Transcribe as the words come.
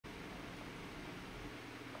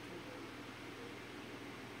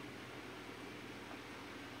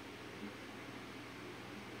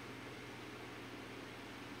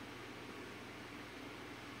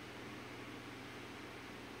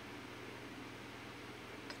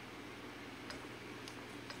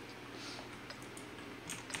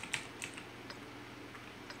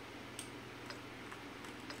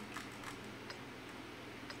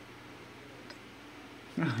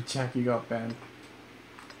Jackie got banned.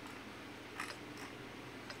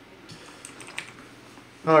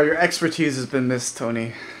 Oh, your expertise has been missed,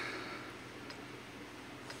 Tony.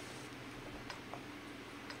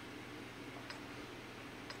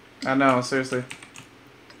 I know, seriously.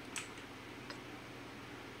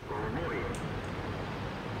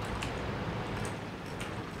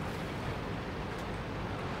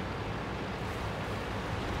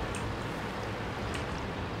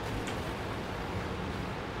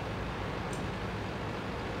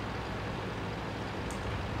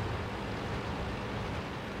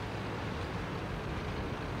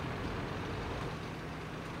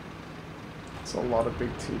 It's a lot of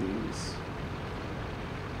big TDs.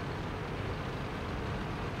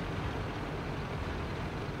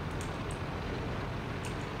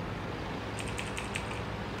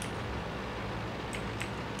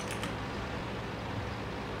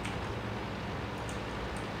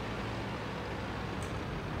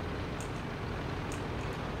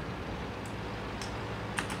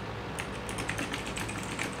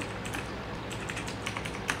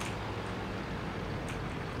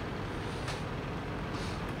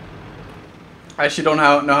 I actually don't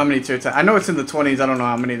know how many tier 10. I know it's in the 20s. I don't know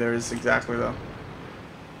how many there is exactly, though.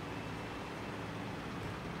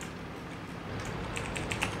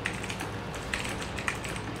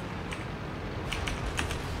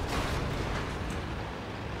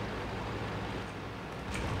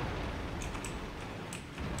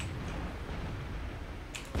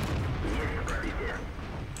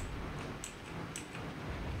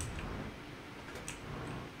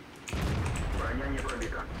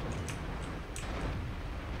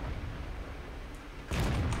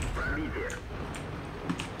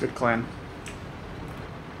 Good clan.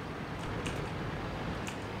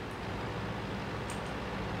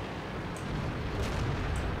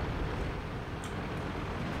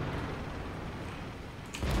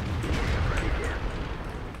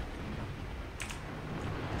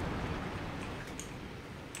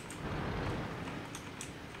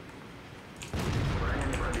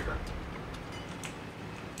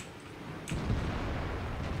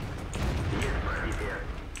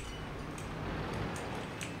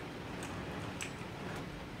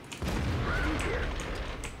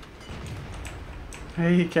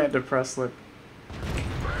 Hey, he can't depress Lip.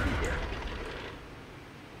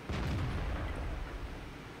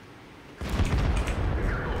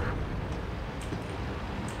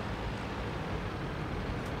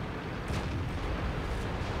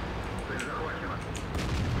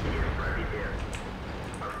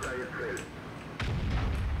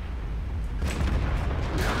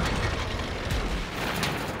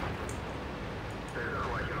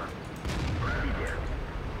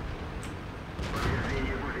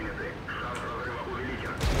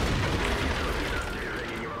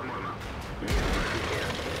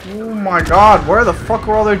 Oh my god, where the fuck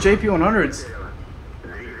were all their JP100s?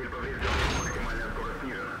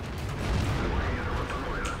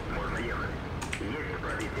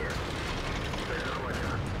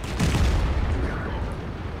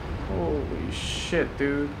 Holy shit,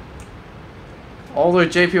 dude. All their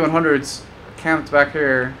JP100s camped back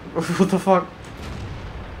here. What the fuck?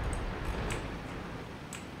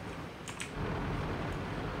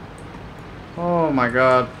 Oh my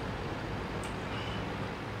god.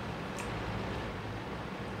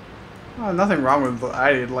 Oh, nothing wrong with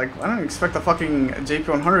I don't expect the fucking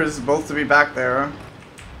JP100s both to be back there.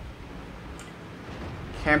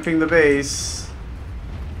 Camping the base.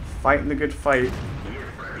 Fighting the good fight.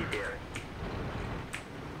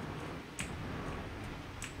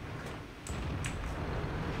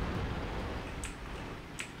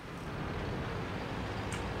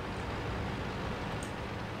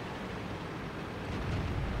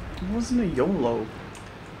 It wasn't a YOLO.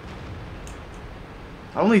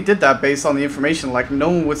 I only did that based on the information, like no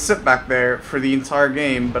one would sit back there for the entire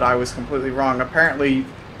game, but I was completely wrong. Apparently,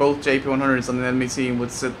 both JP100s on the enemy team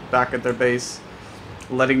would sit back at their base,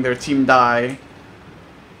 letting their team die.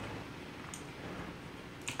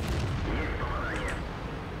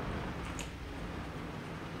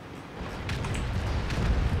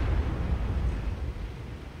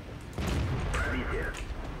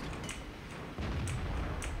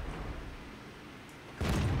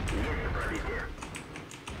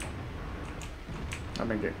 I'm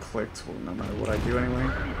gonna get clicked no matter what I do anyway.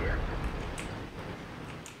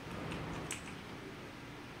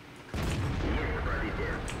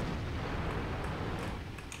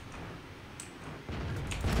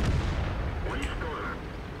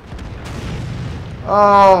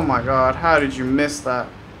 Oh my god, how did you miss that?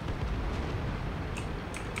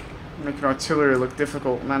 Making artillery look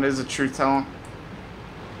difficult, and that is a true talent.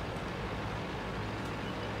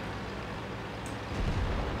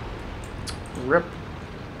 Rip.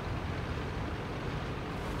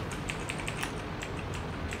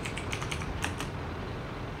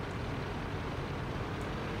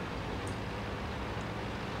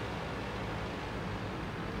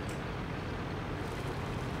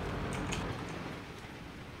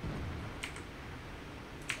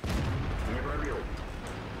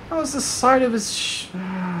 That was the side of his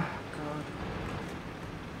God.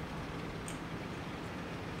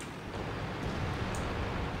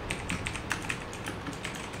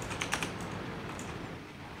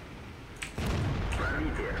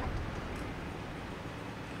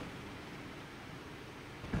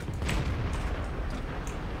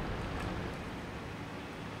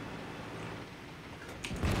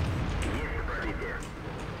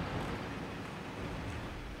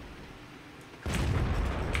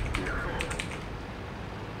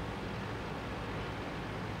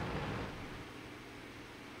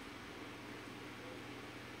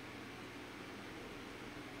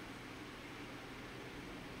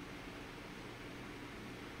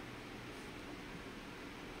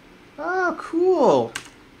 Oh, cool.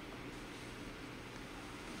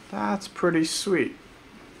 That's pretty sweet.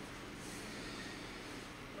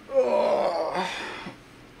 Oh.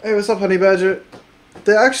 Hey, what's up, Honey Badger?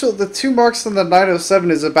 The 2 marks on the 907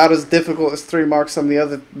 is about as difficult as 3 marks on the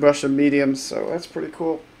other Russian mediums, so that's pretty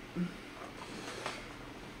cool.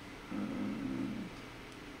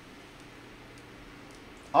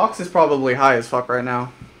 Ox is probably high as fuck right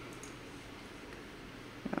now.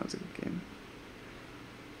 Yeah, that was a good game.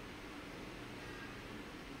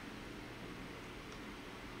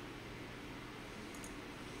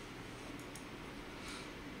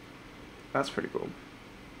 That's pretty cool.